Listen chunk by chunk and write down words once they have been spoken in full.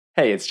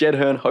Hey, it's Jed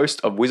Hearn,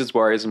 host of Wizards,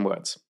 Warriors, and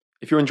Words.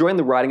 If you're enjoying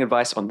the writing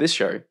advice on this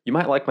show, you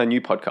might like my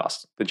new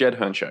podcast, The Jed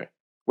Hearn Show,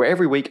 where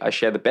every week I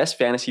share the best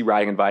fantasy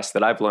writing advice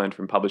that I've learned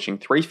from publishing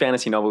 3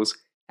 fantasy novels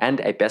and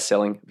a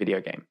best-selling video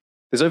game.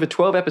 There's over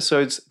 12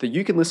 episodes that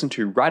you can listen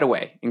to right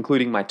away,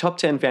 including my top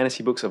 10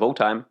 fantasy books of all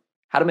time,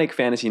 how to make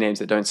fantasy names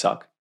that don't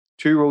suck,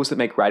 2 rules that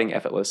make writing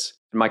effortless,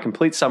 and my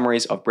complete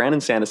summaries of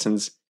Brandon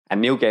Sanderson's and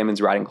Neil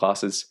Gaiman's writing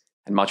classes,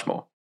 and much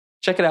more.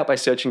 Check it out by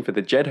searching for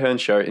The Jed Hearn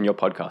Show in your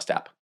podcast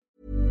app.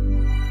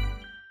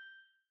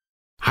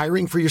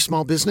 Hiring for your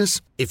small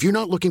business? If you're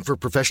not looking for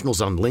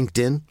professionals on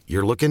LinkedIn,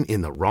 you're looking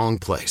in the wrong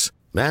place.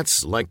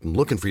 That's like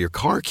looking for your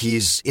car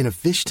keys in a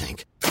fish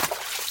tank.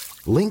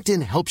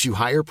 LinkedIn helps you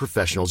hire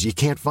professionals you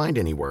can't find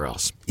anywhere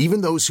else,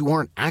 even those who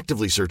aren't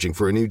actively searching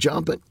for a new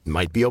job but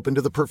might be open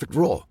to the perfect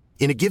role.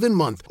 In a given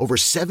month, over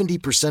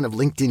 70% of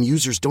LinkedIn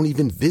users don't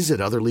even visit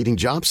other leading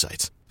job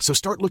sites. So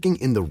start looking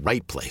in the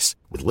right place.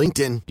 With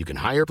LinkedIn, you can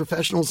hire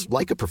professionals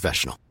like a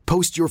professional.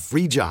 Post your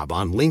free job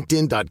on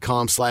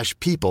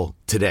linkedin.com/people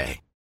today.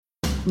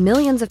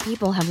 Millions of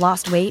people have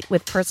lost weight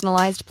with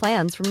personalized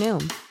plans from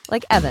Noom.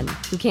 Like Evan,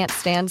 who can't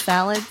stand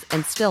salads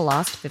and still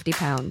lost 50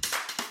 pounds.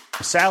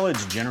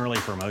 Salads generally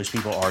for most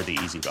people are the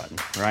easy button,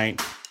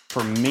 right?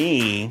 For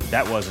me,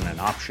 that wasn't an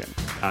option.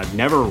 I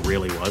never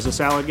really was a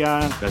salad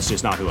guy. That's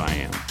just not who I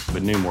am.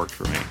 But Noom worked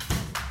for me.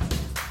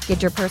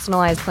 Get your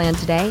personalized plan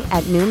today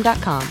at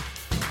Noom.com.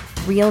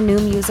 Real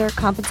Noom user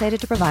compensated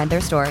to provide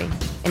their story.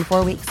 In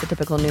 4 weeks, the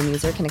typical Noom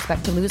user can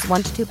expect to lose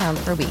 1 to 2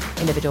 pounds per week.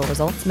 Individual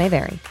results may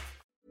vary.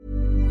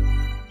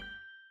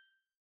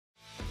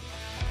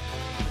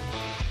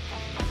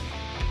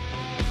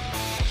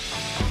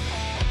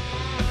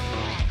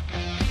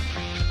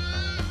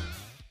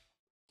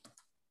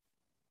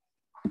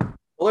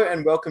 Hello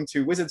and welcome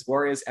to Wizards,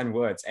 Warriors, and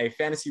Words, a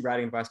fantasy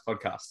writing advice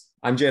podcast.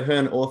 I'm Jed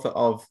Hearn, author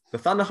of The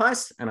Thunder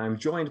Heist, and I'm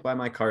joined by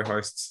my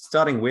co-hosts,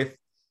 starting with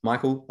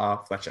Michael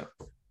R. Fletcher.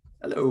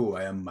 Hello,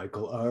 I am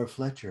Michael R.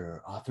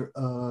 Fletcher, author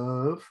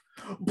of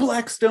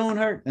Blackstone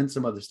Heart and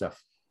some other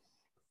stuff.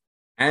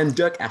 And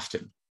Dirk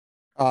Ashton.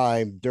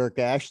 I'm Dirk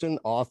Ashton,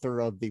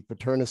 author of the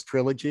Paternus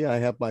Trilogy. I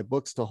have my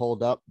books to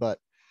hold up, but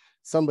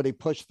somebody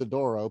pushed the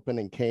door open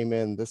and came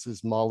in. This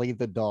is Molly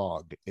the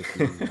dog. If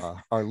you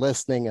are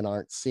listening and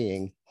aren't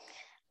seeing,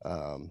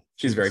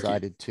 she's very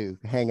excited to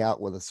hang out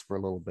with us for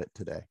a little bit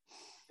today.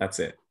 That's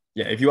it.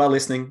 Yeah, if you are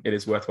listening, it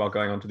is worthwhile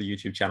going onto the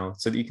YouTube channel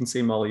so that you can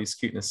see Molly's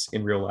cuteness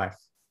in real life.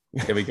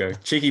 There we go.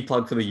 Cheeky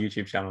plug for the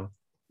YouTube channel.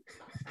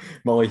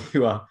 Molly,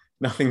 you are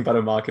nothing but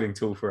a marketing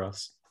tool for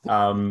us.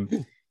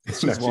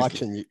 She's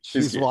watching you.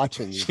 She's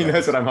watching you. She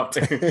knows what I'm up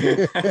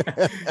to.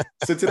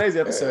 So today's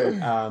episode,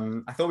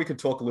 I thought we could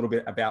talk a little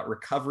bit about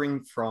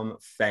recovering from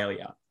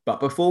failure. But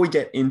before we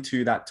get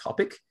into that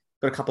topic,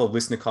 I've got a couple of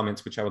listener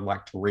comments which I would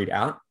like to read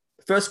out.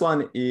 The first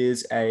one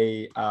is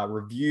a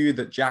review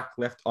that Jack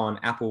left on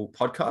Apple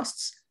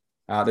Podcasts.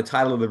 The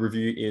title of the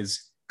review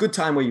is "Good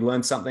Time Where You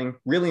Learn Something.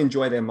 Really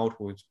enjoy their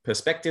multiple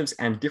perspectives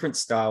and different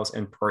styles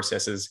and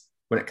processes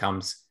when it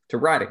comes to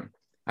writing.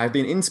 I've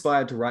been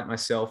inspired to write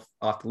myself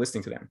after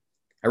listening to them.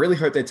 I really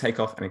hope they take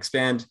off and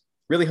expand.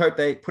 Really hope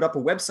they put up a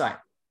website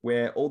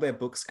where all their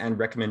books and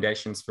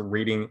recommendations for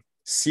reading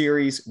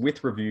series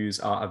with reviews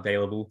are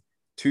available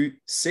to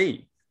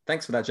see."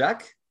 Thanks for that,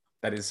 Jack.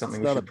 That is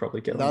something we should probably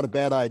get not on. a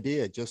bad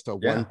idea. Just a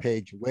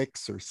one-page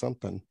Wix or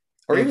something.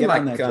 Or Yeah, even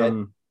like,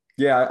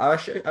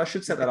 that, I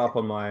should set that up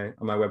on my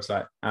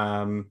website.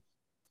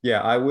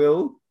 I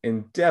will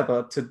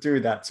endeavor to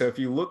do that. So if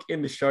you look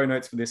in the show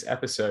notes for this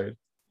episode,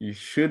 you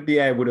should be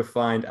able to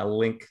find a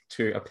link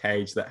to a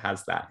page that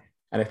has that.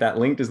 And if that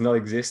link does not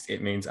exist,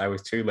 it means I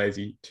was too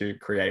lazy to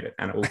create it,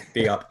 and it will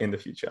be up in the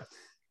future.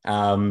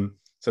 So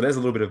there's a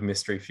little bit of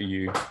mystery for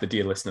you, the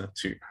dear listener,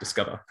 to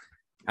discover.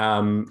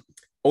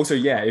 Also,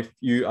 if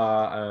you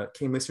are a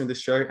keen listener to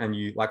this show and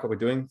you like what we're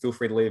doing, feel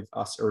free to leave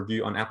us a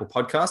review on Apple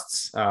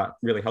Podcasts.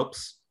 Really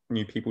helps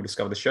new people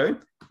discover the show.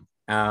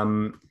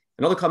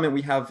 Another comment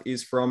we have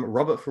is from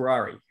Robert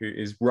Ferrari, who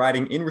is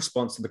writing in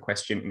response to the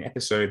question in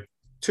episode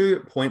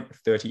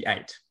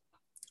 2.38,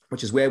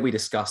 which is where we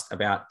discussed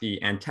about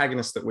the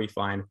antagonists that we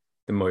find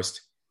the most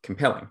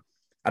compelling.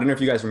 I don't know if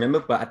you guys remember,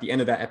 but at the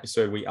end of that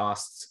episode, we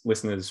asked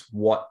listeners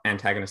what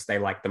antagonists they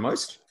liked the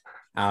most.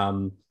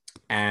 And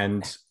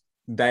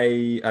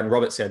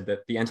Robert said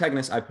that the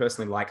antagonists I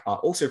personally like are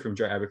also from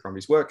Joe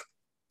Abercrombie's work.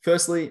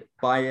 Firstly,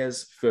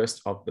 Baez,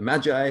 first of the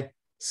Magi.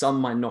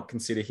 Some might not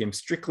consider him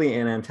strictly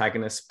an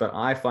antagonist, but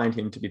I find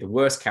him to be the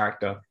worst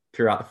character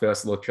throughout the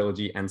First Law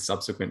trilogy and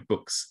subsequent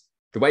books.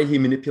 The way he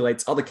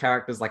manipulates other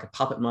characters like a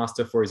puppet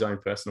master for his own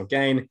personal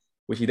gain,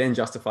 which he then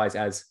justifies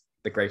as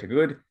the greater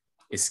good,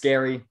 is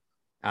scary.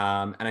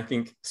 And I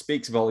think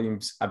speaks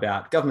volumes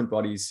about government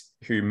bodies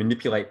who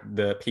manipulate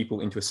the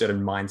people into a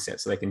certain mindset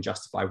so they can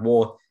justify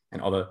war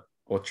and other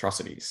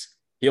atrocities.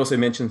 He also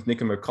mentions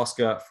Nico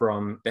Koska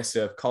from Best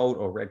Served Cold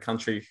or Red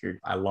Country, who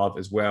I love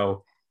as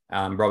well.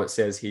 Robert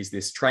says he's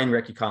this train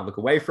wreck you can't look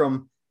away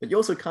from, but you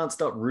also can't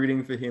stop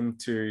rooting for him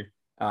to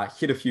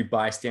hit a few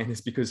bystanders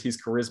because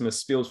his charisma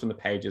spills from the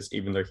pages,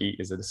 even though he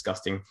is a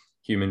disgusting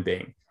human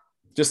being.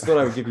 just thought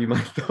I would give you my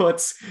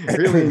thoughts.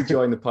 Really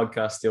enjoying the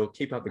podcast still.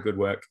 Keep up the good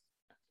work,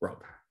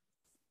 Rob.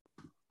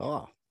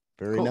 Oh,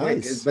 very Cool.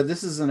 nice. But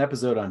this is an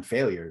episode on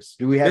failures.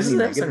 Do we have This is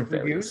any an episode negative on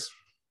failures. reviews?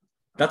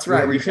 That's Yeah,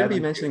 right. we We shouldn't be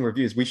haven't- mentioning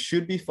reviews. We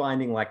should be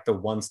finding like the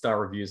 1-star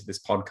reviews of this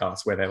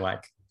podcast where they're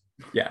like,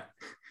 yeah,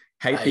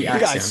 hate the You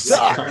guys accents.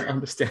 suck. Can't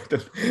understand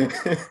them.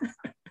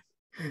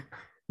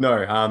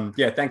 No,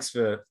 yeah, thanks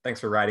for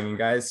writing in,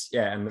 guys.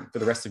 Yeah, and for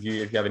the rest of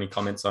you, if you have any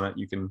comments on it,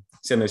 you can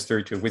send those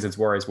through to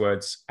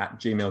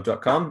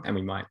wizardswarriorswords@gmail.com, and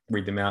we might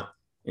read them out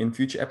in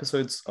future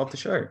episodes of the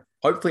show.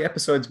 Hopefully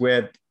episodes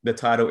where the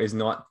title is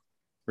not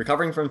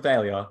recovering from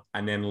failure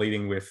and then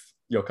leading with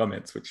your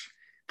comments, which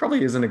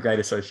probably isn't a great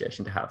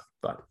association to have,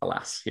 but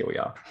alas, here we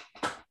are.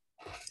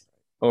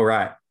 All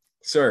right.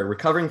 So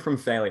recovering from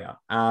failure.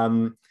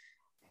 I'm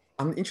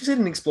interested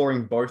in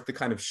exploring both the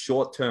kind of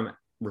short-term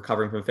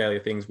recovering from failure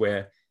things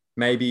where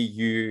maybe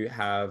you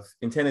have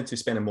intended to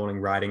spend a morning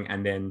writing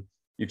and then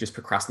you've just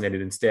procrastinated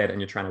instead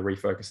and you're trying to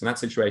refocus in that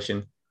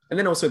situation. And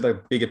then also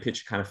the bigger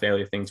picture kind of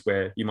failure things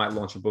where you might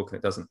launch a book and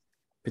it doesn't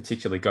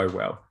particularly go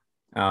well.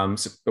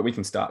 But we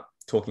can start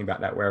talking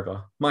about that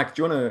wherever. Mike,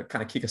 do you want to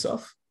kind of kick us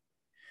off?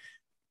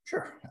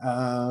 Sure.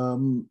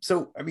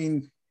 So, I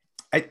mean,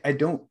 I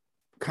don't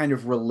kind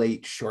of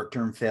relate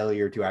short-term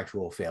failure to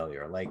actual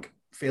failure. Like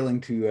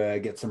failing to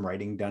get some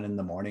writing done in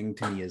the morning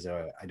to me is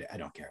I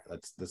don't care.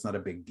 That's not a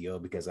big deal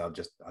because I'll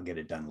get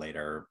it done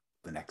later,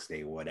 the next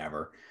day,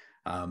 whatever.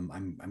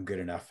 I'm good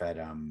enough at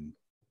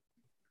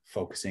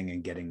focusing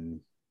and getting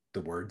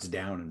the words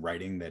down and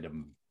writing that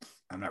I'm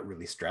not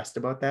really stressed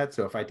about that.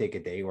 So if I take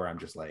a day where I'm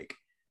just like,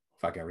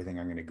 fuck everything,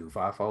 I'm going to goof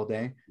off all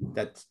day,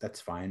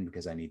 that's fine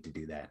because I need to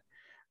do that.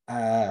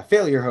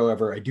 Failure,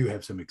 however, I do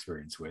have some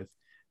experience with,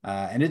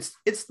 and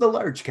it's the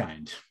large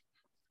kind.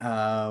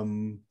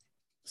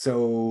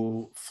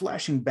 So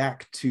flashing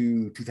back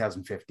to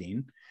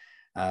 2015,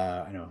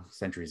 I know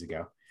centuries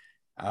ago,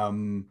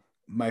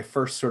 my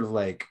first sort of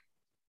like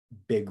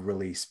big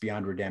release,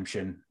 Beyond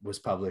Redemption, was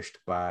published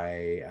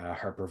by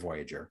Harper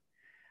Voyager.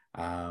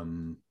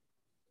 There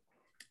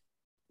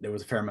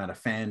was a fair amount of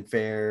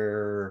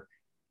fanfare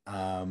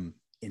in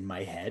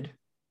my head.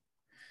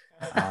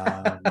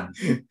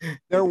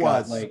 There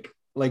was like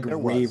There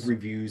rave was.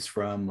 reviews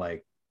from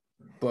like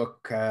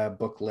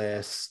book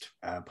list,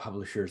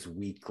 Publishers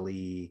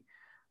Weekly.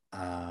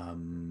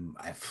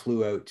 I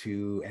flew out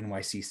to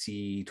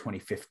NYCC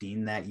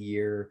 2015 that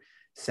year,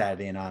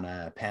 sat in on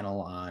a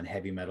panel on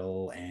heavy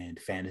metal and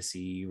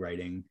fantasy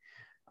writing.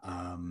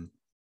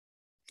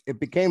 It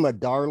became a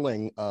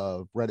darling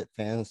of Reddit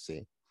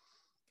fantasy,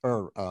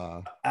 or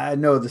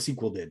No, the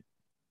sequel did.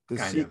 the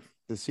Kind se- of.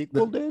 the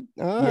sequel did.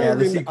 Yeah,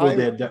 the sequel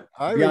did.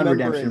 I Beyond remember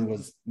Redemption it.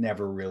 was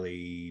never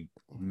really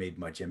made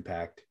much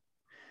impact.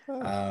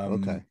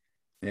 Okay.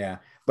 Yeah,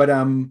 but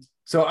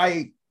so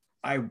I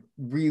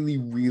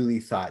really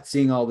thought,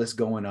 seeing all this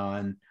going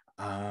on,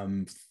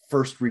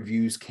 first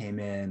reviews came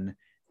in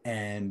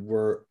and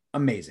were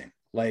amazing.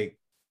 Like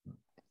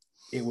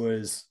it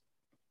was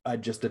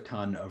just a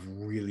ton of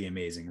really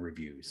amazing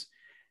reviews,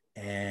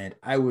 and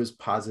I was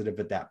positive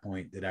at that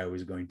point that I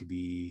was going to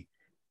be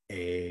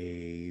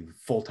a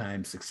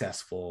full-time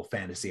successful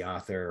fantasy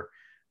author,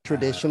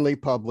 Traditionally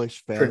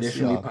published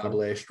fantasy author.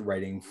 published,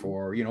 writing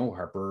for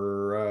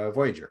Harper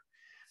Voyager.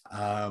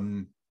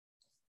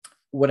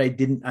 What I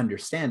didn't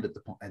understand at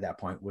that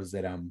point was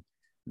that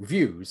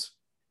reviews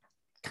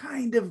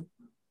kind of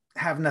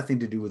have nothing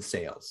to do with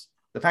sales.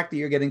 The fact that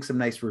you're getting some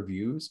nice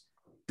reviews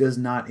does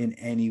not in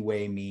any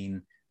way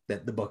mean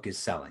that the book is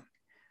selling,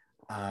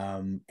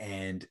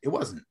 and it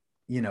wasn't.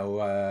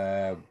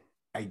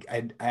 I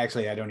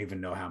actually, I don't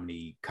even know how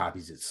many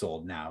copies it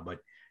sold now, but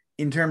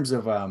in terms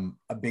of a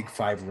big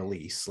 5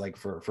 release, like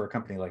for a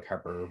company like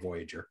Harper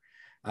Voyager,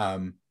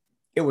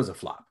 it was a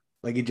flop.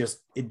 Like it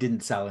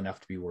didn't sell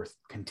enough to be worth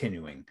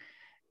continuing.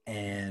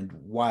 And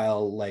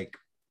while like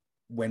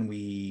when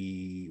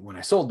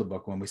I sold the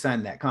book, when we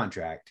signed that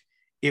contract,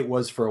 it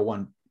was a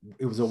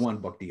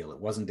 1-book deal.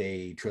 It wasn't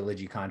a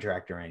trilogy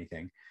contract or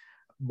anything,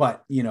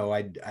 but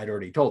I'd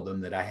already told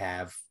them that I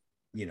have,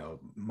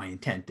 my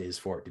intent is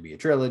for it to be a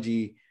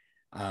trilogy,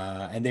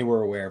 and they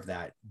were aware of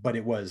that, but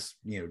it was,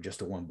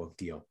 just a 1-book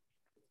deal.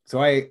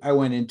 So I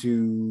went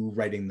into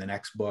writing the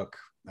next book,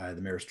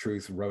 The Mirror's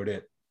Truth, wrote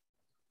it,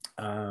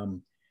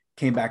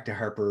 came back to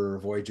Harper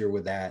Voyager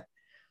with that.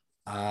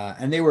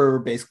 And they were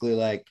basically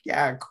like,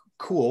 yeah,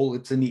 cool.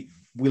 It's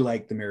we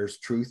like The Mirror's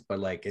Truth, but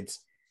like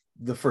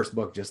the first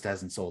book just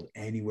hasn't sold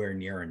anywhere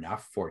near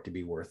enough for it to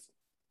be worth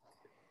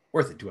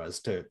it to us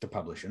to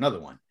publish another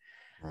one.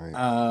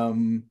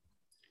 Right.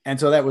 And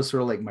so that was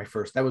sort of like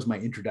that was my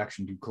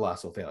introduction to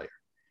Colossal Failure.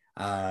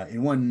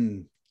 In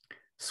one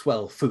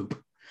swell foop,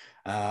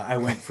 I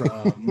went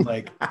from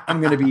like,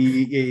 I'm going to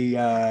be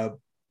a,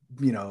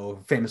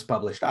 famous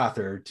published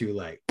author to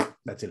like,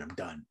 that's it, I'm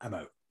done. I'm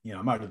out,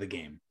 I'm out of the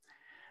game.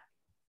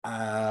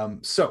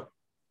 So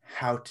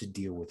how to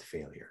deal with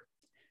failure.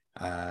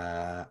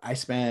 I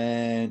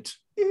spent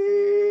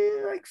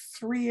like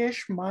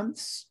 3-ish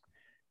months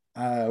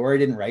where I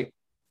didn't write.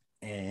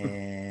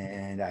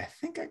 And and I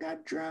think I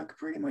got drunk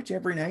pretty much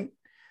every night.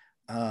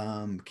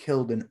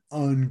 Killed an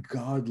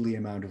ungodly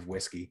amount of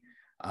whiskey.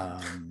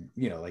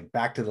 Like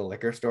back to the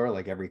liquor store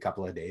like every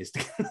couple of days to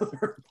get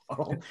another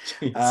bottle.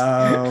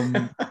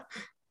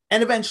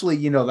 And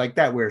eventually, like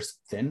that wears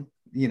thin.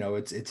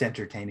 It's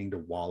entertaining to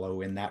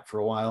wallow in that for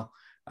a while.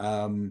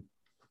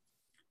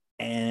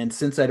 And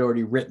since I'd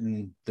already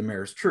written The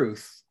Mirror's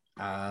Truth,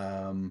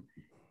 and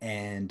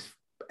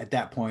at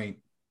that point,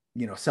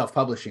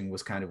 self-publishing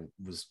was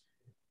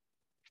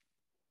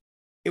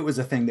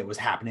a thing that was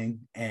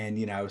happening,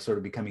 and I was sort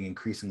of becoming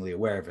increasingly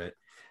aware of it.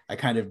 I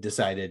kind of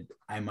decided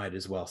I might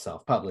as well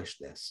self-publish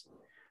this,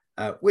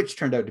 which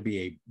turned out to be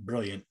a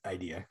brilliant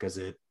idea because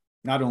it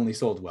not only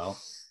sold well,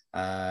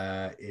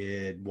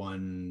 it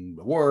won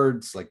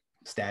awards like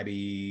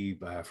Stabby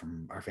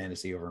from Our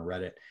Fantasy over on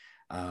Reddit.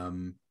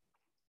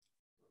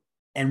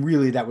 And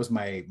really that was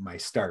my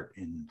start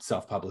in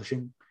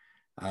self-publishing.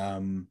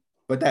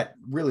 But that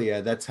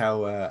really, that's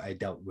how I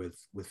dealt with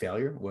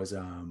failure, was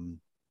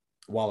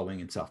wallowing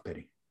in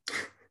self-pity.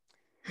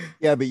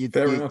 Yeah, but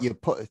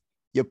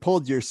you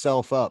pulled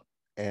yourself up.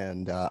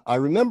 And I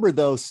remember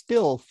though,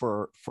 still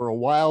for a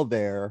while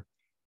there,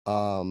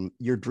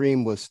 your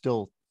dream was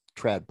still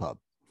Trad Pub.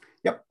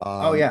 Yep.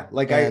 Oh yeah.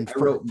 Like I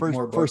wrote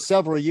for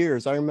several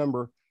years. I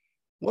remember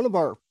one of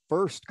our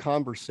first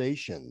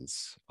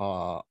conversations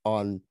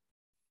on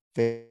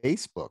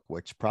Facebook,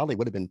 which probably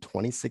would have been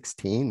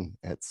 2016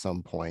 at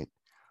some point,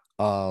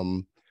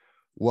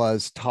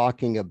 was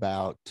talking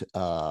about,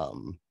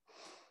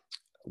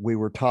 we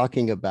were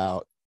talking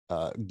about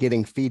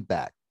getting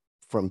feedback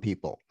from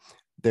people.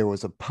 There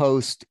was a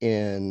post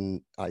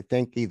in, I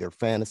think, either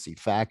Fantasy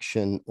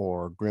Faction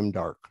or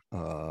Grimdark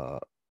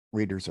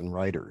Readers and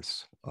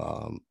Writers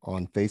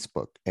on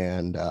Facebook.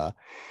 And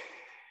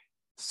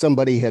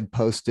somebody had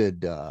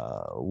posted,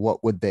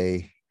 what would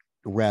they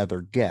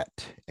rather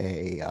get,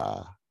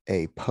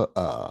 a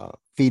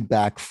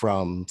feedback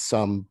from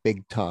some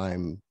big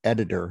time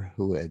editor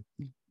who had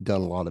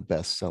done a lot of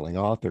best-selling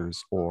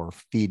authors, or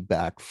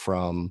feedback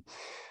from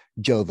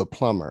Joe the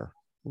Plumber,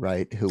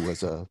 right, who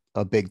was a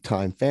big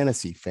time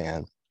fantasy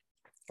fan.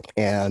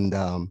 And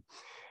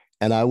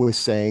I was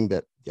saying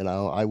that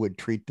I would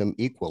treat them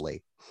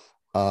equally,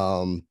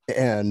 and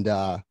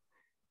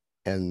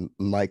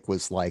Mike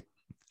was like,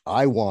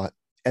 I want.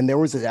 And there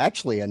was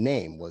actually a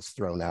name was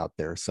thrown out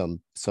there,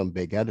 some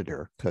big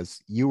editor,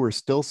 because you were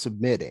still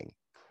submitting,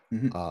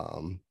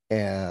 mm-hmm.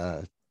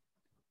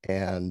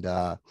 and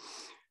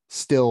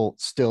still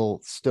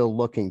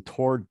looking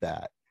toward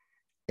that.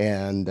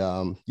 And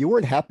you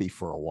weren't happy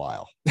for a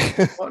while.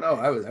 Oh no,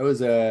 I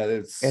was.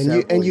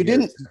 And you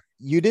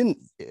didn't.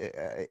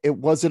 It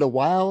was it a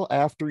while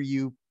after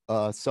you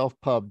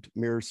self-pubbed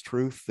Mirror's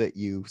Truth that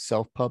you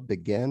self-pubbed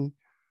again.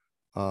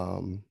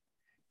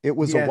 It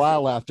was a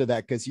while after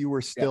that, because you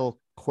were still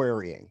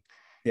querying.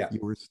 Yeah. You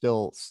were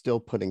still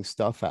putting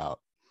stuff out.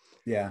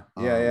 Yeah.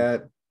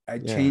 I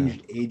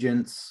changed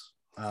agents.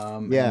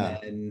 And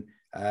then,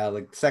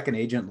 like second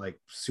agent, like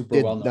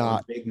super well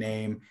known, big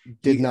name.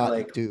 Did not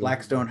like do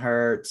Blackstone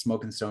Heart,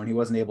 Smoking Stone. He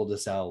wasn't able to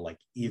sell like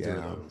either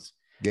of those.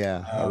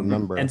 Yeah, I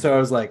remember. And so I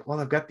was like,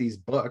 well, I've got these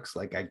books.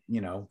 Like I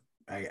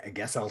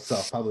guess I'll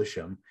self-publish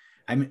them.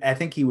 I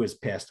think he was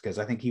pissed because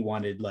I think he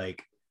wanted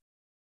like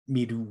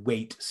me to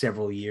wait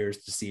several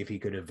years to see if he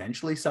could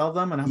eventually sell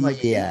them, and I'm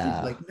like,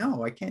 like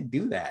no, I can't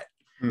do that.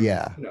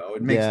 Yeah,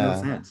 it makes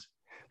no sense.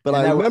 But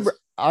I remember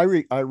I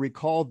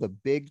recall the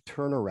big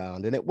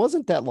turnaround, and it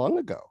wasn't that long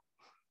ago.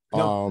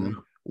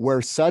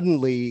 Where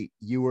suddenly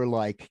you were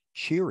like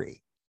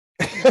cheery,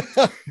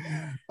 because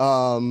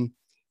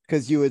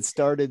you had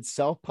started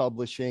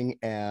self-publishing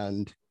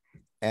and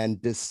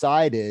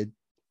decided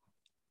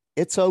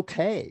it's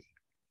okay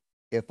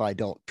if I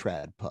don't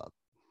trad pub.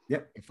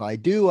 Yep. If I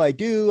do, I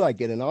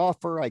get an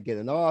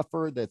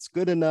offer that's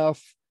good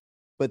enough,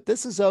 but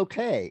this is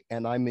okay.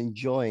 And I'm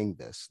enjoying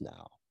this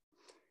now.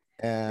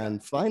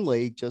 And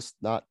finally, just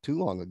not too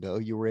long ago,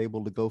 you were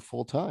able to go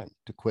full time,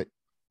 to quit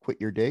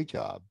your day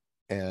job.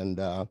 And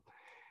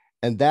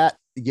that,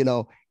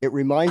 it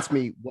reminds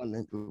me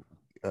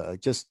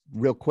just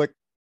real quick,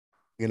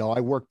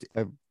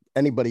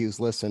 anybody who's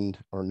listened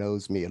or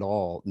knows me at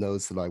all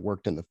knows that I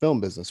worked in the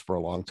film business for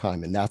a long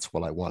time, and that's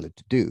what I wanted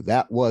to do.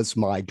 That was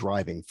my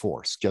driving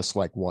force, just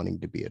like wanting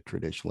to be a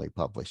traditionally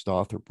published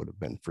author would have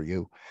been for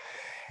you.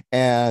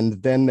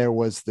 And then there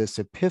was this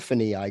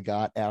epiphany I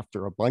got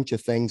after a bunch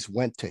of things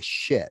went to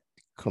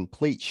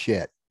complete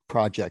shit,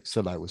 projects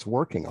that I was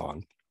working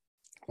on,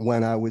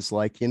 when I was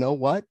like, you know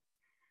what?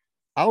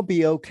 I'll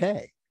be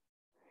okay.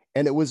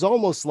 And it was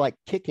almost like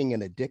kicking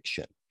an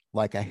addiction,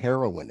 like a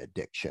heroin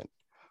addiction.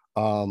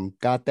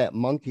 Got that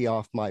monkey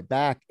off my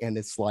back, and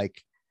it's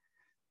like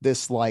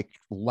this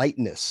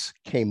lightness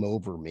came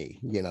over me,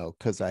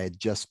 because I had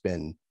just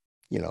been,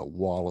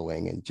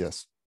 wallowing and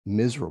just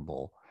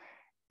miserable,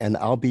 and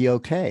I'll be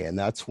okay. And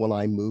that's when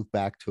I moved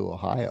back to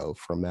Ohio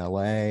from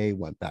LA,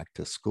 went back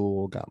to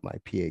school, got my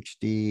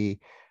PhD,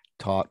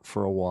 taught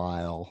for a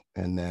while,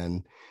 and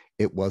then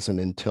it wasn't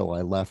until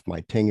I left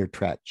my tenure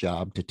track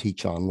job to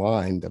teach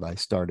online that I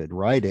started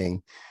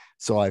writing.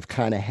 So I've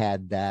kind of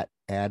had that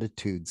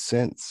attitude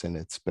since, and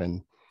it's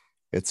been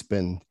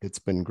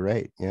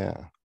great. Yeah.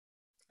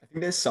 I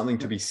think there's something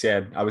to be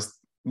said. I was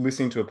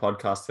listening to a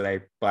podcast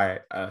today by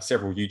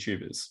several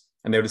YouTubers,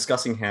 and they were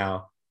discussing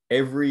how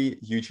every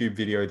YouTube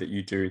video that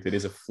you do that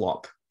is a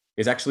flop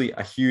is actually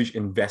a huge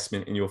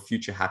investment in your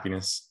future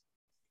happiness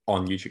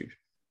on YouTube.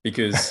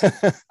 Because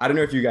I don't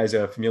know if you guys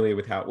are familiar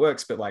with how it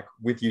works, but like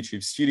with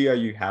YouTube Studio,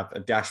 you have a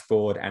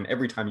dashboard, and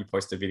every time you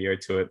post a video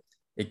to it,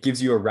 it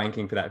gives you a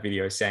ranking for that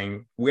video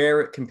saying where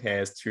it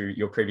compares to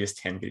your previous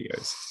 10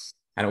 videos.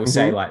 And it will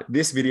say like,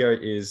 this video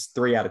is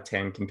 3 out of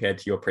 10 compared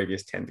to your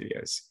previous 10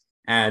 videos.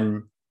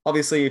 And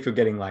obviously if you're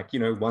getting like, you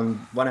know, one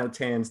out of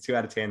 10s, 2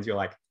 out of 10s, you're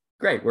like,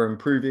 great, we're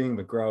improving,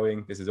 we're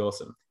growing, this is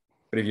awesome.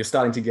 But if you're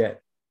starting to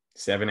get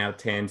 7 out of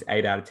 10s,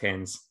 8 out of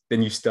 10s,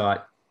 then you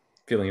start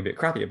feeling a bit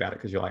crappy about it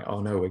because you're like,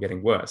 oh no, we're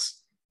getting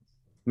worse.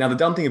 Now, the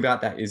dumb thing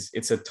about that is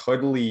it's a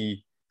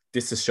totally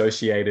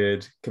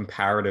disassociated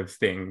comparative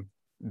thing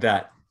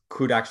that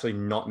could actually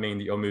not mean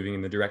that you're moving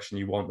in the direction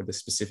you want with the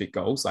specific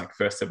goals. Like,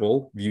 first of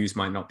all, views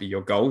might not be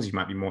your goals. You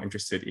might be more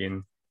interested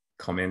in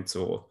comments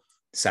or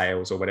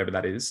sales or whatever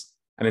that is.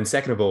 And then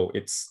second of all,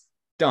 it's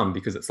dumb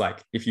because it's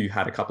like, if you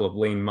had a couple of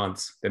lean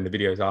months, then the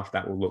videos after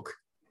that will look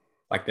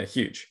like they're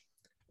huge.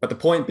 But the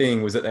point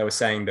being was that they were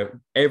saying that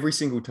every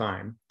single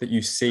time that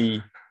you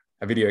see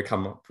a video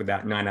come up with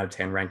that 9 out of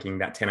 10 ranking,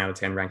 that 10 out of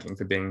 10 ranking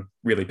for being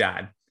really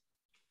bad,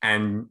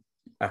 and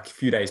a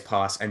few days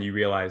pass and you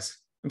realize,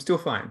 I'm still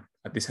fine.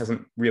 This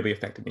hasn't really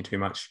affected me too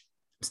much.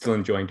 I'm still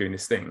enjoying doing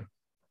this thing.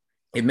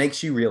 It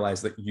makes you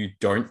realize that you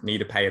don't need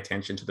to pay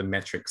attention to the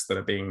metrics that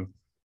are being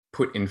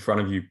put in front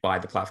of you by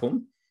the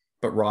platform,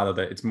 but rather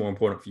that it's more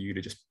important for you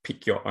to just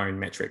pick your own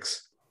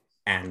metrics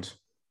and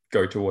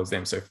go towards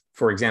them. So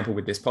for example,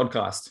 with this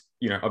podcast,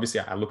 you know, obviously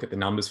I look at the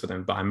numbers for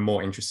them, but I'm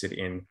more interested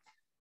in,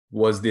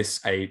 was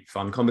this a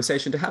fun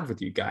conversation to have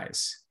with you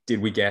guys?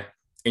 Did we get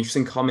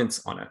interesting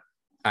comments on it?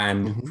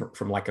 And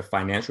from like a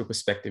financial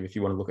perspective, if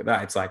you want to look at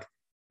that, it's like,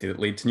 did it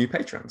lead to new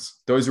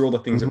patrons? Those are all the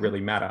things that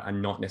really matter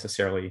and not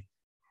necessarily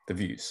the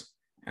views.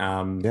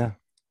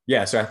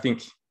 Yeah. So I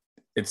think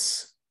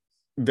it's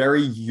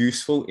very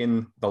useful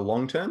in the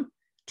long term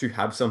to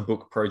have some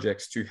book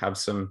projects, to have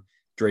some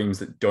dreams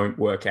that don't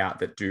work out,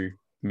 that do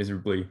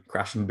miserably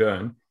crash and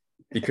burn,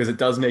 because it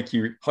does make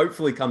you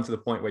hopefully come to the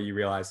point where you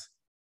realize,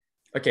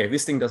 okay, if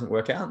this thing doesn't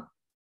work out,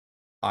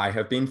 I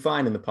have been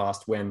fine in the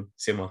past when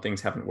similar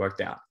things haven't worked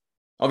out.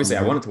 Obviously,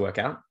 I want it to work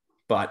out,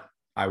 but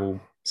I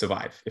will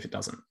survive if it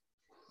doesn't.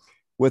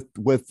 With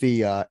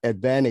the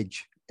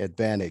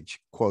advantage,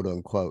 quote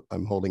unquote,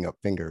 I'm holding up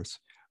fingers,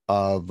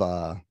 of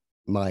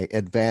my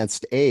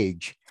advanced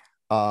age,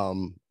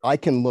 I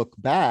can look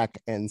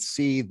back and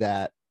see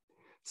that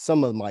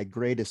some of my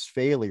greatest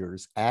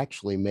failures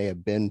actually may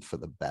have been for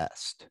the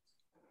best,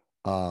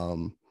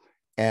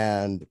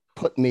 and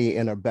put me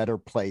in a better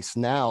place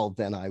now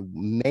than I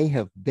may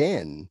have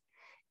been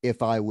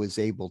if I was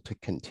able to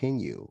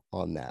continue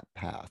on that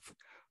path.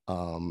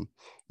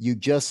 You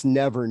just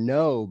never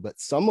know, but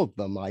some of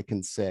them I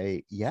can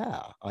say,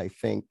 yeah, I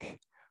think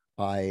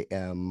I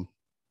am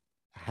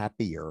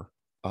happier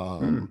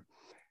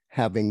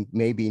having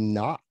maybe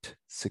not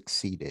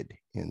succeeded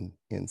in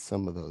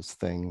some of those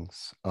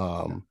things.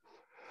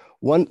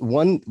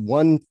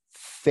 One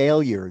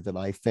failure that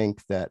I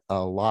think that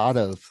a lot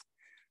of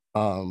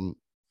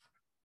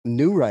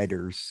new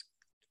writers,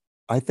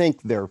 I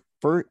think their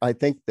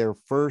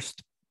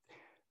first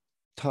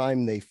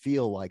time they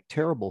feel like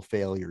terrible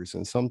failures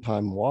and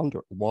sometimes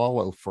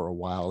wallow for a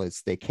while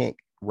is they can't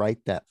write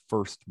that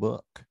first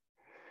book,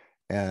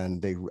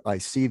 and I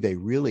see they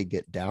really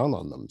get down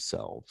on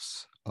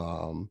themselves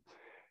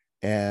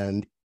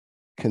and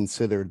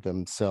consider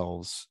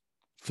themselves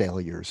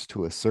failures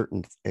to a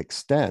certain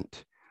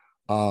extent,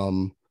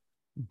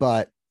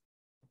 but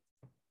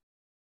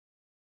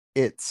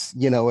it's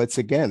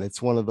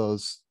one of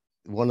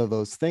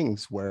those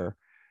things where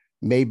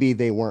maybe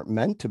they weren't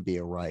meant to be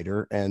a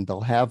writer and they'll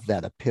have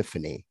that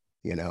epiphany,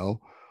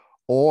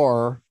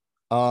 or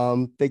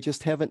they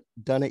just haven't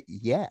done it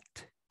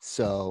yet.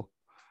 So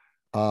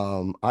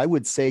I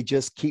would say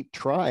just keep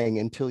trying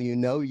until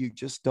you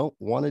just don't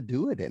want to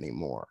do it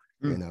anymore,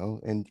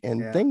 and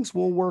things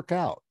will work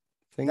out.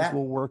 Things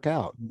will work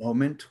out.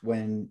 Moment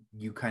when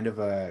you kind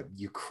of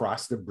you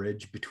cross the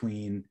bridge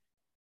between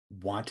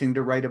wanting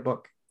to write a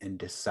book and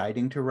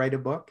deciding to write a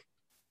book.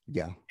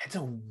 Yeah. It's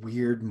a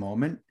weird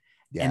moment.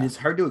 Yeah. And it's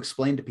hard to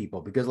explain to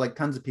people because like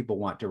tons of people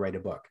want to write a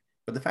book,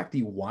 but the fact that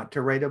you want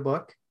to write a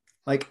book,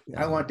 like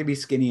I want to be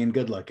skinny and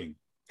good looking,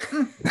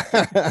 you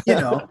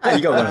got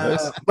one of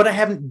those. But I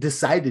haven't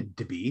decided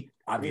to be,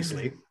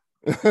 obviously,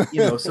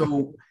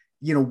 so,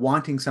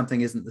 wanting something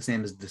isn't the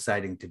same as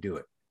deciding to do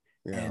it.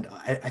 Yeah. And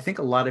I think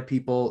a lot of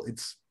people,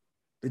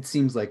 it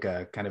seems like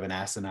a kind of an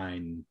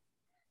asinine,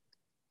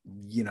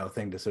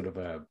 thing to sort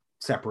of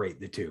separate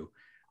the two,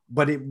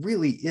 but it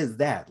really is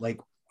that, like,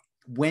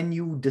 when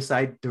you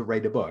decide to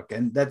write a book,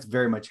 and that's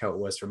very much how it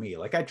was for me.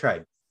 Like I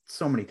tried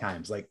so many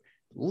times, like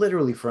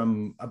literally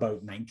from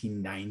about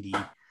 1990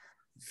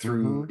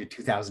 through to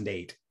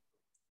 2008,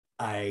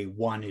 I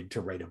wanted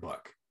to write a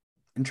book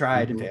and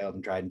tried and failed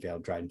and tried and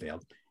failed, tried and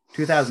failed.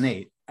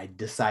 2008, I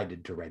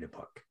decided to write a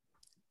book.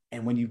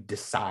 And when you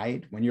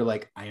decide, when you're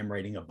like, I am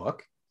writing a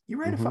book, you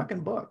write a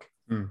fucking book.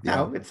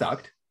 Now it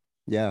sucked.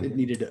 Yeah. It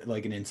needed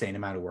like an insane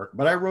amount of work,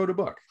 but I wrote a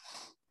book.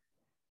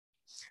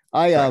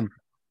 I love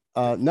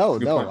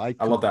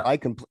that.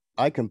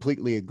 I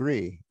completely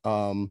agree.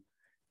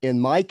 In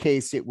my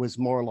case, it was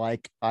more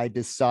like I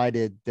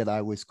decided that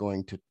I was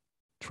going to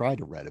try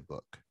to write a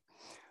book.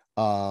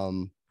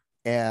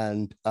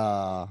 And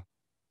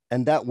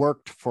that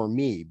worked for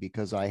me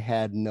because I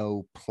had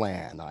no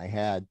plan.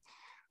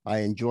 I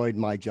enjoyed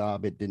my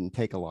job. It didn't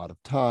take a lot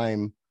of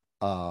time.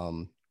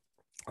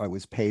 I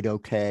was paid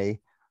okay.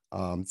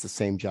 It's the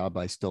same job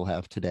I still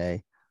have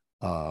today,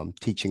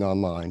 teaching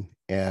online.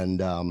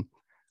 And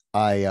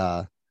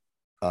I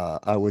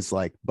was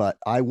like, but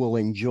I will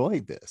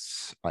enjoy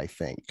this, I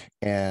think.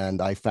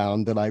 And I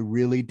found that I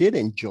really did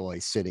enjoy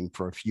sitting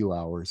for a few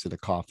hours at a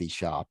coffee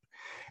shop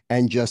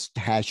and just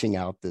hashing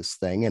out this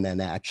thing, and then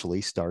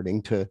actually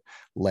starting to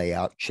lay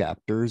out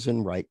chapters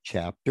and write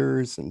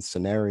chapters and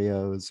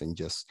scenarios and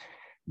just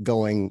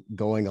going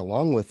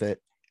along with it.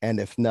 And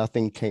if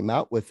nothing came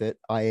out with it,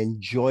 I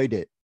enjoyed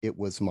it. It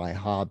was my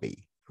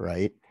hobby,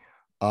 right?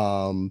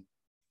 And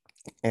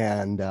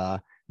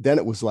then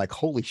it was like,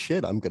 holy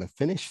shit, I'm going to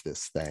finish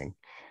this thing.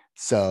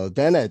 So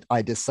then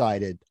I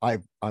decided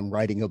I'm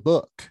writing a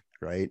book,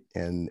 right?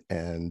 And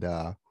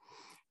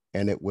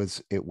it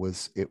was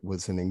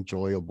an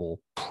enjoyable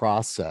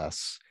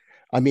process.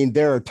 I mean,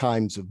 there are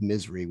times of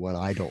misery when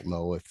I don't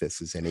know if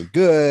this is any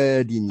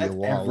good, and you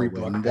wallow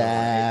in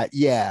that. Right?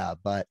 Yeah,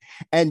 but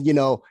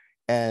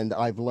and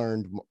I've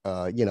learned,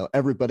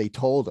 everybody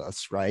told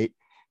us, right,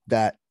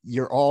 that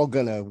you're all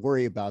going to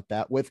worry about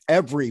that with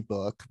every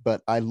book.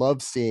 But I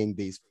love seeing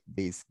these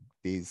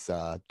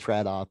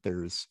trad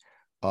authors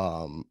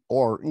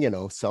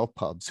or,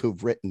 self-pubs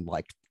who've written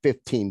like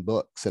 15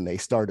 books and they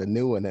start a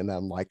new one. And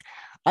I'm like,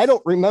 I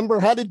don't remember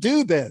how to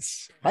do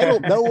this. I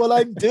don't know what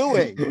I'm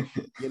doing,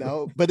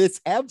 but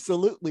it's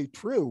absolutely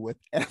true with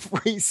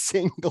every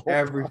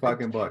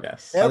fucking book.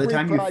 Yes. By the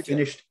time you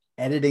finished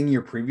editing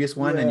your previous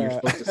one and you're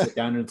supposed to sit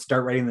down and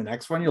start writing the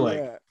next one, you're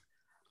like,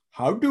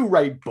 how do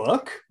write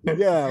book?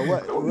 Yeah.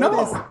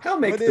 How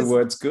make the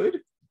words good?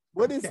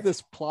 What is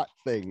this plot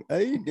thing?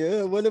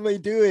 What am I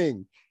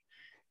doing?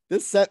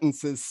 This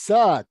sentences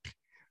suck.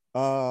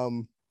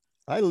 I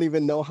don't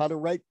even know how to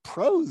write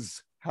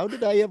prose. How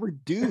did I ever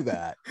do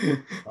that?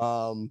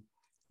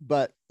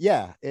 But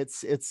yeah,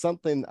 it's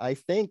something I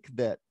think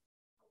that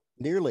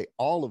nearly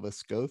all of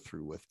us go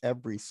through with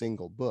every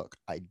single book.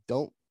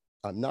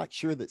 I'm not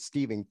sure that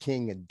Stephen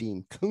King and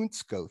Dean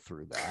Koontz go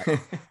through that.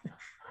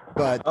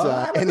 But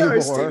I don't know,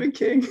 Stephen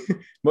King,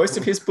 most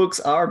of his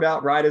books are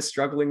about writers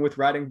struggling with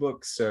writing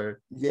books. So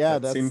yeah,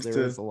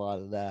 there's a lot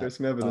of that. There's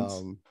some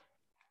evidence.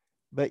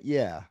 But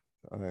yeah,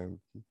 I'm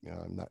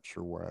not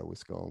sure where I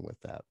was going with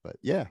that, but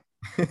yeah.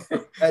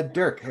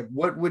 Dirk,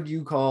 what would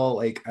you call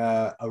like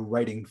a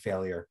writing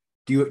failure?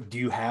 Do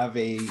you have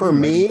a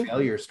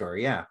failure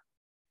story? Yeah.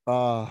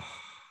 I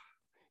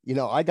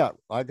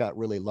got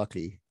really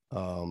lucky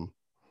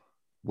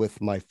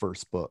with my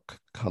first book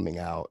coming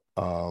out.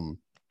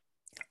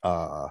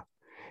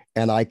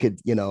 And I could,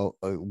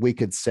 we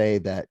could say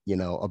that,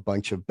 a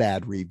bunch of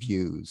bad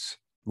reviews,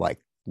 like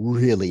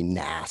really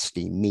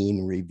nasty,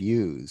 mean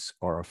reviews,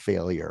 are a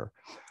failure.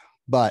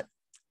 But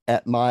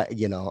at my,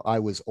 I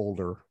was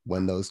older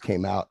when those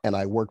came out, and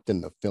I worked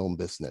in the film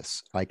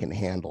business. I can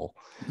handle.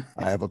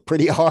 I have a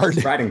pretty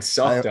hard writing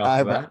soft. I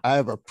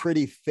have a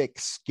pretty thick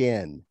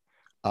skin.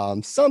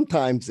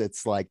 Sometimes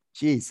it's like,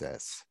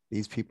 Jesus,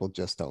 these people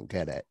just don't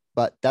get it,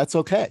 but that's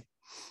okay,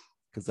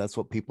 because that's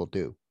what people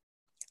do.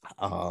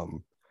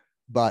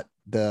 But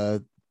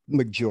the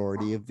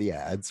majority of the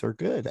ads are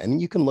good,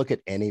 and you can look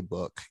at any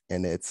book,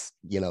 and it's,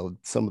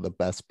 some of the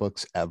best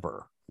books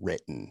ever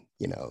written,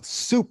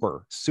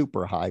 super,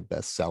 super high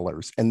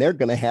bestsellers, and they're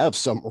going to have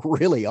some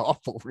really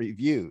awful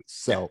reviews.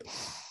 So,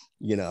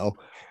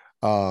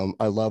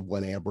 I love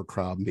when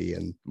Abercrombie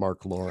and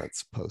Mark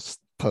Lawrence post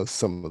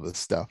some of the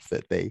stuff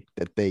that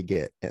they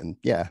get, and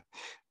yeah,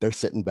 they're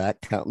sitting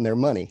back counting their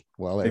money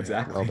while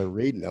they're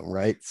reading them,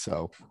 right?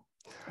 So,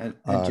 and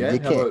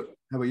Jed, how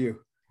about you?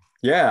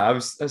 Yeah, I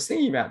was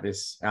thinking about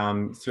this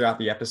throughout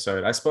the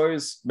episode. I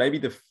suppose maybe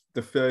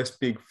the first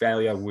big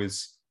failure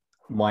was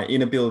my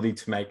inability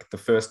to make the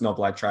first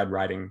novel I tried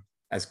writing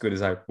as good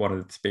as I wanted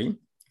it to be.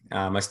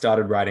 I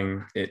started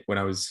writing it when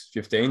I was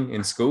 15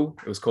 in school.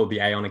 It was called the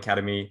Aeon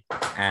Academy,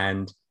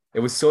 and it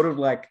was sort of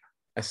like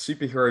a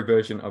superhero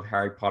version of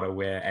Harry Potter,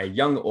 where a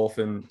young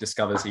orphan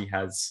discovers he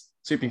has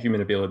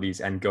superhuman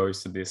abilities and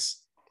goes to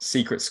this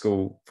secret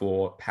school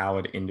for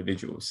powered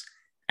individuals.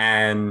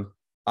 And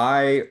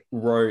I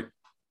wrote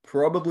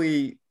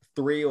probably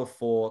 3 or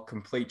 4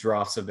 complete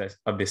drafts of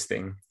this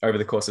thing over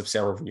the course of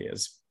several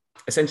years,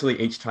 essentially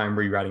each time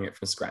rewriting it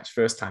from scratch.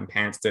 First time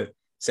pantsed it.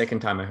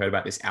 Second time I heard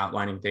about this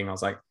outlining thing, I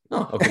was like,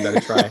 oh, I'll give that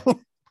a try.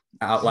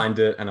 I outlined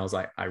it and I was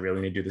like, I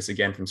really need to do this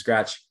again from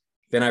scratch.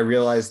 Then I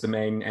realized the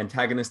main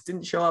antagonist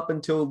didn't show up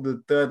until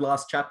the third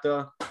last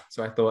chapter.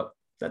 So I thought,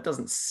 that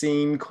doesn't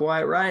seem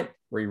quite right.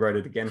 Rewrote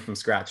it again from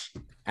scratch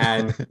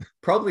and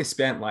probably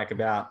spent like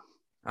about,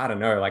 I don't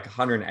know, like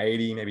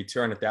 180, maybe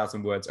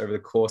 200,000 words over the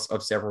course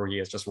of several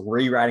years, just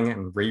rewriting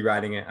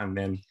it and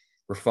then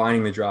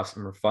refining the drafts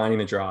and refining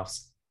the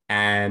drafts.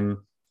 And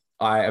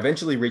I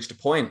eventually reached a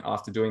point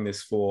after doing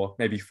this for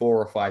maybe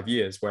 4 or 5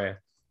 years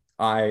where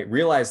I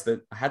realized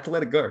that I had to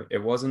let it go.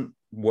 It wasn't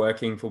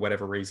working for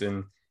whatever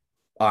reason.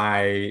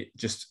 I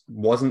just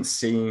wasn't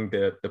seeing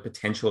the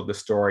potential of the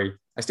story.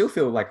 I still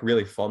feel like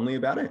really fondly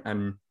about it.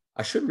 And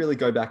I should really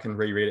go back and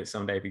reread it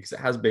someday because it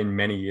has been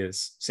many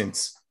years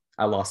since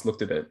I last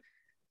looked at it.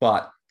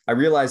 But I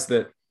realized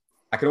that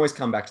I can always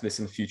come back to this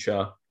in the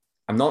future.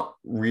 I'm not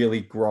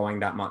really growing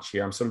that much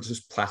here. I'm sort of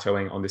just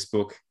plateauing on this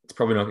book. It's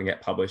probably not going to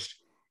get published.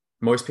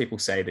 Most people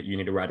say that you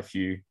need to write a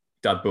few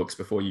dud books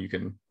before you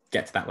can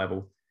get to that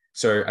level.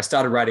 So I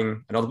started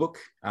writing another book,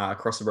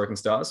 Across the Broken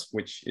Stars,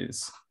 which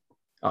is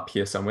up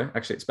here somewhere.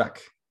 Actually, it's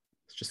back.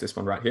 It's just this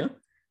one right here.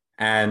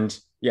 And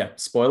yeah,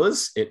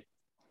 spoilers, it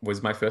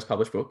was my first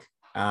published book.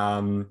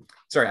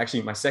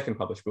 Actually, my second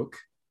published book,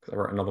 because I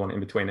wrote another one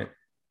in between it.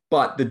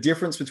 But the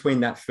difference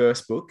between that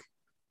first book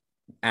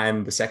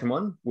and the second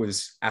one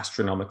was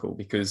astronomical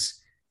because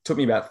it took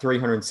me about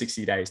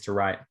 360 days to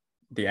write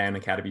the Aeon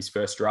Academy's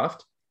first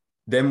draft.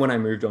 Then when I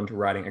moved on to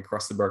writing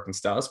Across the Broken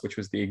Stars, which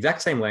was the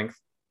exact same length,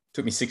 it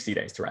took me 60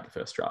 days to write the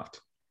first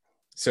draft.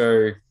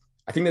 So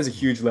I think there's a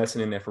huge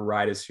lesson in there for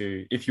writers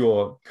who, if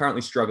you're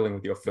currently struggling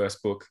with your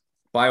first book,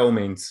 by all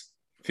means,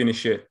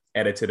 finish it,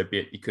 edit it a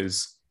bit,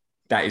 because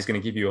that is going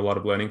to give you a lot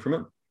of learning from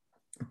it.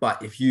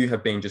 But if you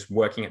have been just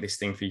working at this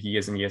thing for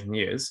years and years and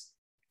years,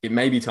 it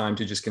may be time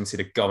to just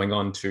consider going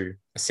on to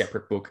a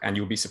separate book, and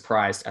you'll be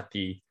surprised at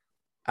the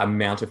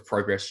amount of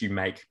progress you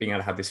make, being able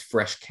to have this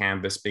fresh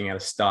canvas, being able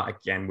to start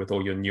again with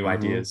all your new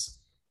ideas.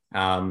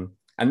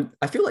 And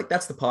I feel like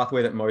that's the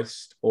pathway that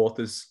most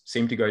authors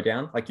seem to go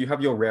down. Like you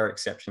have your rare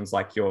exceptions,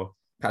 like your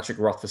Patrick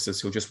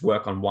Rothfuses, who'll just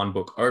work on one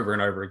book over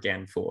and over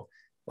again for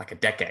like a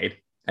decade,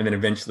 and then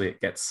eventually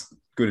it gets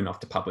good enough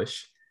to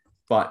publish.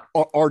 But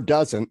or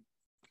doesn't.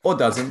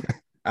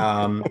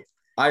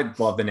 I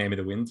love The Name of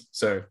the Wind,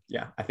 so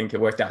yeah, I think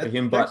it worked out for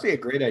him. But actually, a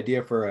great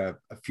idea for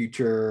a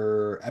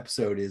future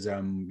episode is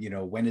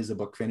when is the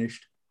book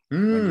finished?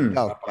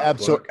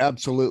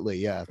 Absolutely,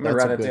 yeah. I'm gonna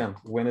write it down.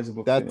 When is the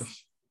book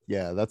finished?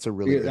 Yeah, that's a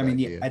really good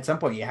idea. At some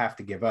point you have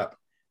to give up.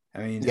 I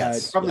mean,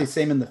 it's probably the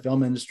same in the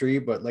film industry,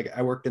 but like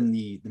I worked in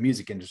the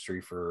music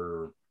industry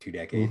for 2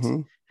 decades,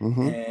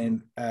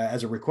 and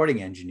as a recording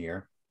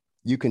engineer,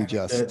 you can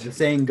just the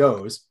saying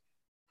goes,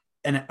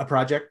 and a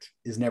project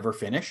is never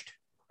finished.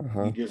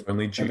 You just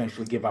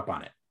eventually give up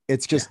on it.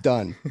 It's just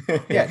done.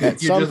 Yeah, at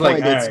some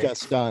point it's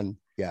just done.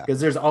 Yeah, because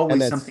there's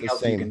always something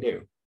else you can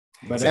do.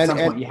 But at some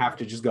point you have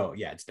to just go,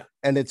 it's done.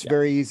 And it's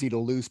very easy to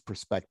lose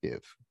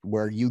perspective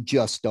where you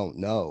just don't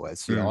know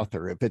as the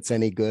author if it's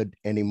any good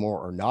anymore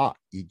or not.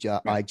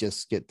 I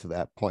just get to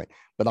that point.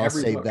 But I'll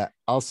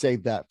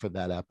save that for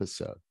that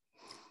episode.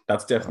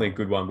 That's definitely a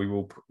good one.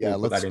 We'll put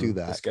that in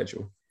the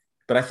schedule.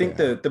 But I think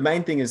the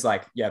main thing is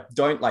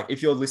don't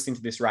if you're listening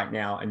to this right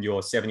now and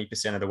you're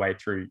 70% of the way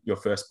through your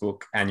first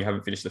book and you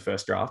haven't finished the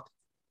first draft,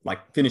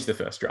 finish the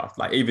first draft.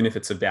 Even if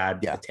it's a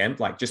bad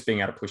attempt, just being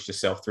able to push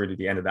yourself through to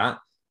the end of that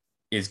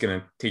is going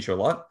to teach you a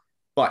lot.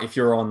 But if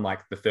you're on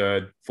the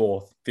third,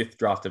 fourth, fifth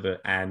draft of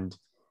it and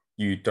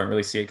you don't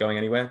really see it going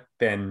anywhere,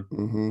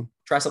 then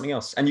try something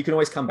else. And you can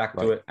always come back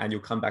to it, and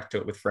you'll come back to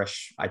it with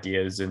fresh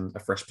ideas and a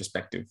fresh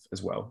perspective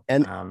as well.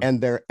 And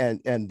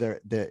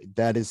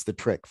that is the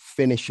trick.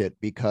 Finish it,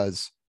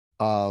 because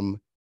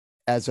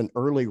as an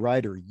early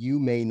writer, you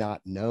may not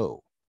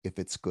know if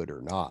it's good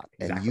or not.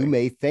 Exactly. And you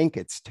may think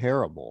it's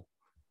terrible,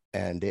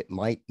 and it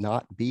might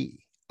not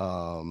be.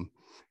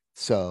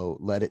 So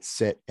let it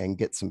sit and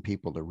get some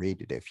people to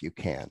read it if you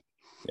can.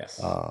 Yes.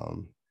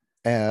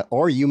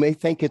 Or you may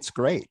think it's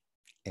great.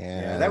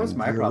 And that was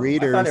my problem.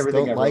 Readers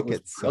don't like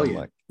it so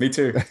much. Me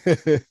too.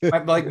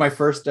 my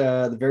first,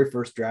 the very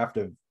first draft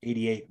of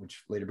 88,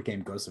 which later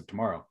became Ghosts of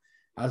Tomorrow,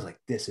 I was like,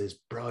 this is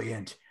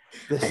brilliant.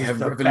 This is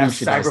the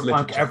best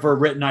cyberpunk ever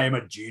written. I am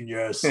a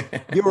genius.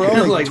 You were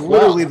only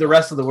literally the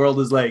rest of the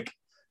world is like,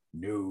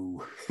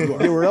 no.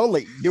 You were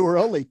only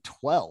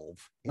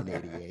 12 in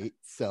 88.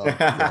 So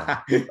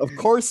of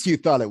course you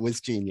thought it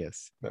was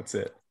genius. That's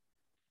it.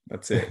 We're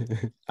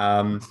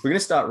going to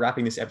start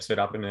wrapping this episode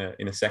up in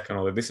a second,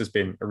 although this has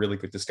been a really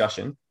good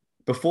discussion.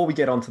 Before we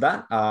get on to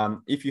that,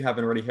 if you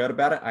haven't already heard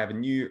about it, I have a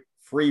new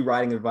free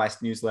writing advice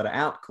newsletter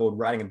out called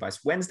Writing Advice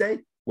Wednesday,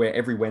 where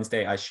every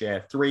Wednesday I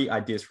share 3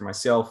 ideas from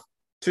myself,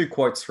 2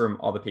 quotes from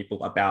other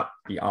people about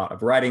the art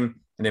of writing,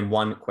 and then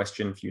 1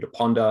 question for you to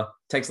ponder.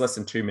 It takes less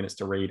than 2 minutes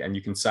to read, and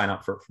you can sign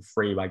up for it for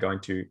free by going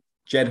to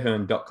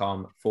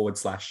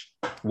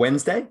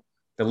jedhearn.com/Wednesday.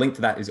 The link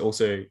to that is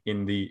also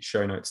in the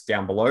show notes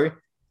down below.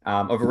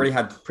 I've already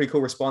had pretty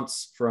cool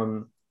response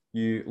from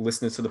you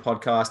listeners to the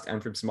podcast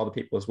and from some other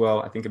people as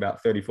well. I think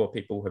about 34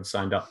 people have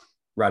signed up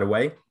right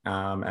away.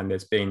 And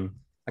there's been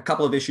a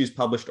couple of issues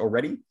published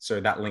already. So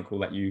that link will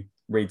let you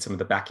read some of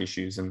the back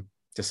issues and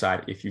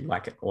decide if you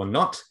like it or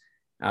not.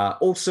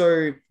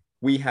 Also,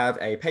 we have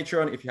a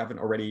Patreon, if you haven't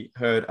already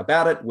heard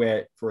about it,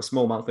 where for a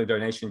small monthly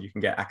donation, you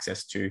can get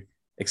access to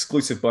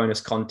exclusive bonus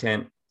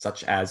content,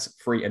 such as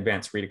free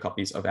advanced reader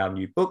copies of our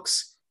new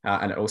books.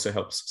 And it also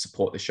helps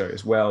support the show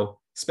as well.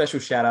 Special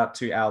shout out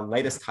to our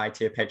latest high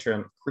tier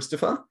patron,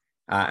 Christopher,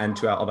 and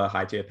to our other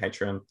high tier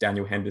patron,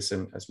 Daniel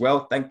Henderson, as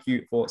well. Thank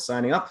you for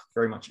signing up.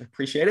 Very much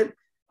appreciate it.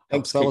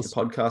 Thanks, Helps keep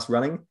fellas. the podcast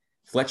running.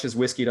 Fletcher's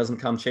whiskey doesn't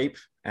come cheap,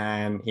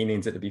 and he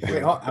needs it to be Wait,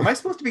 filled. am I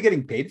supposed to be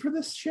getting paid for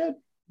this shit?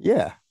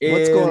 Yeah.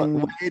 What's going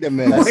on? Wait a A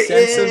minute.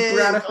 sense of Yeah,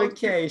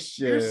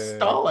 gratification. You're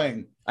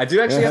stalling. I do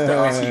actually have to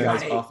ask you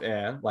guys Right. off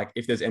air, like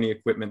if there's any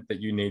equipment that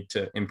you need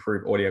to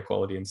improve audio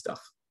quality and stuff,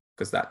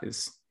 because that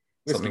is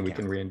something we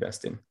can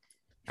reinvest in.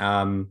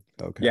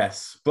 Okay.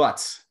 Yes,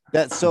 but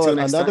That's so until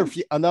next another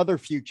time. another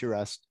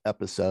future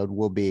episode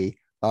will be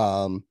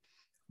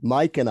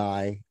Mike and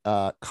I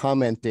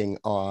commenting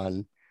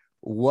on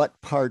what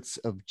parts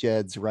of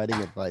Jed's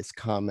writing advice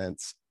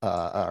comments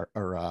a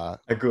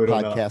good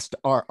or not. podcast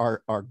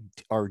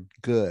are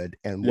good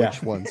and Yeah.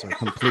 which ones are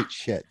complete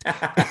shit.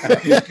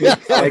 I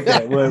like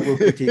that. We'll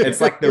critique it.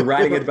 It's like the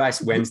writing advice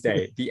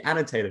Wednesday, the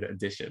annotated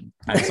edition,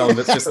 and some of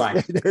it's just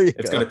like There you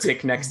it's go. got a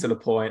tick next to the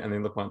point, and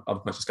then the other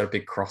point's just got a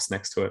big cross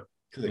next to it.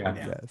 Yeah.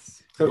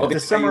 Yes. So Well, to the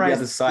summarize summarize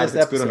the side if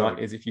this it's good or not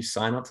episode, is if you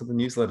sign up to the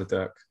newsletter,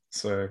 Dirk.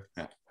 So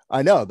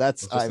I know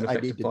that's It's just an I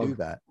effective need to do plug.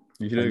 that.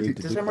 you I do. need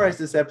to to do summarize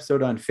that. this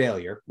episode on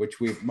failure, which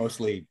we've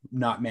mostly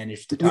not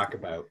managed to talk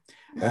about.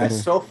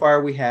 So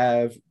far, we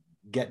have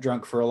get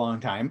drunk for a long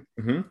time,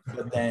 Mhm.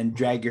 but then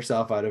drag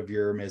yourself out of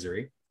your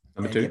misery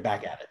Number and two. get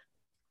back at it.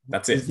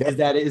 That's it. Is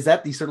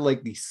that the sort of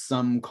like the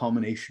sum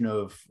culmination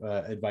of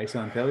advice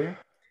on failure?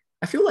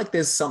 I feel like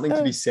there's something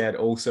to be said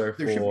also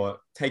There should for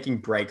taking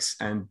breaks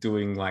and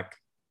doing like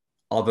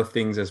other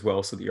things as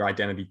well, so that your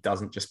identity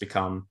doesn't just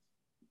become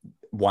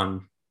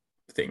one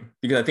thing.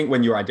 Because I think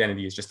when your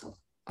identity is just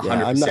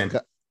 100%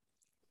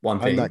 one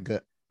I'm thing, not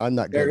good. I'm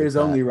not good. There at is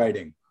that. only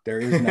writing. There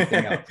is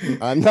nothing else.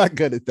 I'm not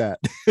good at that.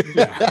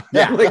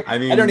 Yeah, Like, I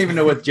mean- I don't even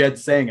know what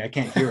Jed's saying. I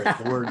can't hear it.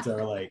 The words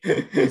are like.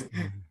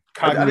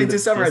 I mean, to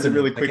summarize it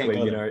really dissonant. I can't quickly,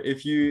 go you there. know,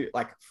 if you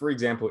like, for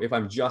example, if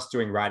I'm just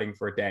doing writing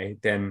for a day,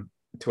 then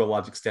to a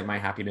large extent, my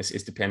happiness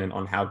is dependent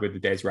on how good the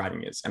day's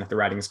writing is. And if the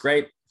writing is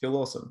great, feel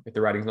awesome. If the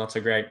writing's not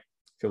so great,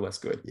 feel less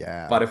good.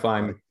 Yeah. But if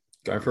I'm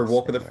going for a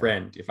walk with a Same there.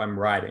 friend, if I'm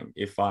writing,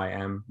 if I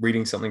am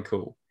reading something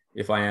cool,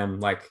 if I am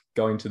like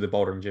going to the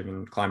bouldering gym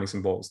and climbing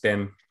some walls,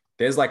 then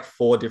there's like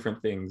 4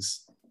 different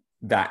things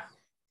that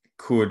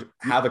could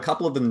have a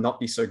couple of them not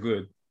be so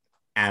good,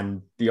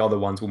 and the other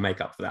ones will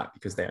make up for that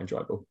because they're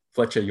enjoyable.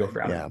 Fletcher, you're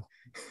frowning. Yeah.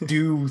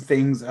 Do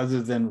things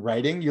other than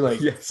writing. You're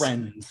like Yes.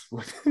 friends.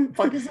 What the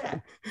fuck is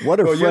that? What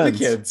are Well, you're the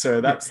friends? kid,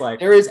 so that's like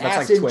There is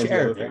that's ass like in 20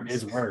 chair. other There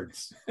things. is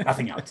words.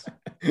 Nothing else.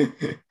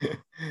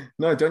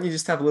 No, don't you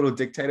just have a little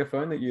dictator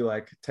phone that you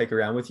like take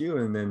around with you,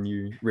 and then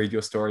you read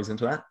your stories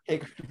into that?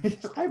 I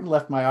haven't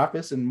left my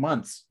office in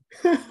months.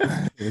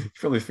 You've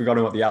probably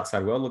forgotten what the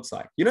outside world looks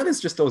like. You know, there's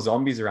just all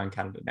zombies around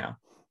Canada now.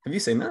 Have you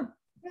seen that?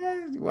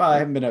 Well, I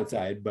haven't been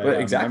outside, but Well, I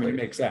exactly. mean,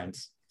 it makes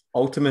sense.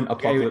 Ultimate The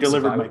guy who apocalypse.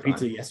 delivered my survival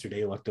pizza time.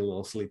 yesterday looked a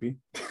little sleepy.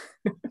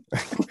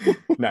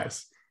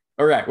 Nice.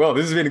 All right. Well,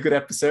 this has been a good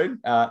episode.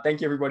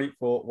 Thank you, everybody,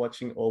 for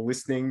watching or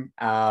listening.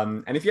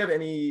 And if you have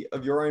any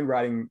of your own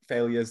writing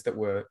failures that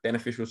were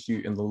beneficial to you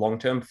in the long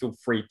term, feel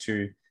free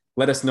to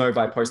let us know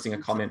by posting a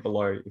comment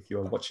below if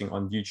you're watching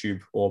on YouTube,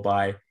 or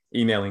by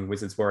emailing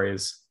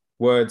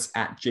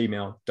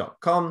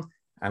wizardswarriorswords@gmail.com.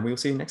 And we will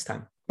see you next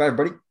time. Bye,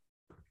 everybody.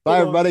 Bye,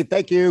 everybody.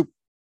 Thank you.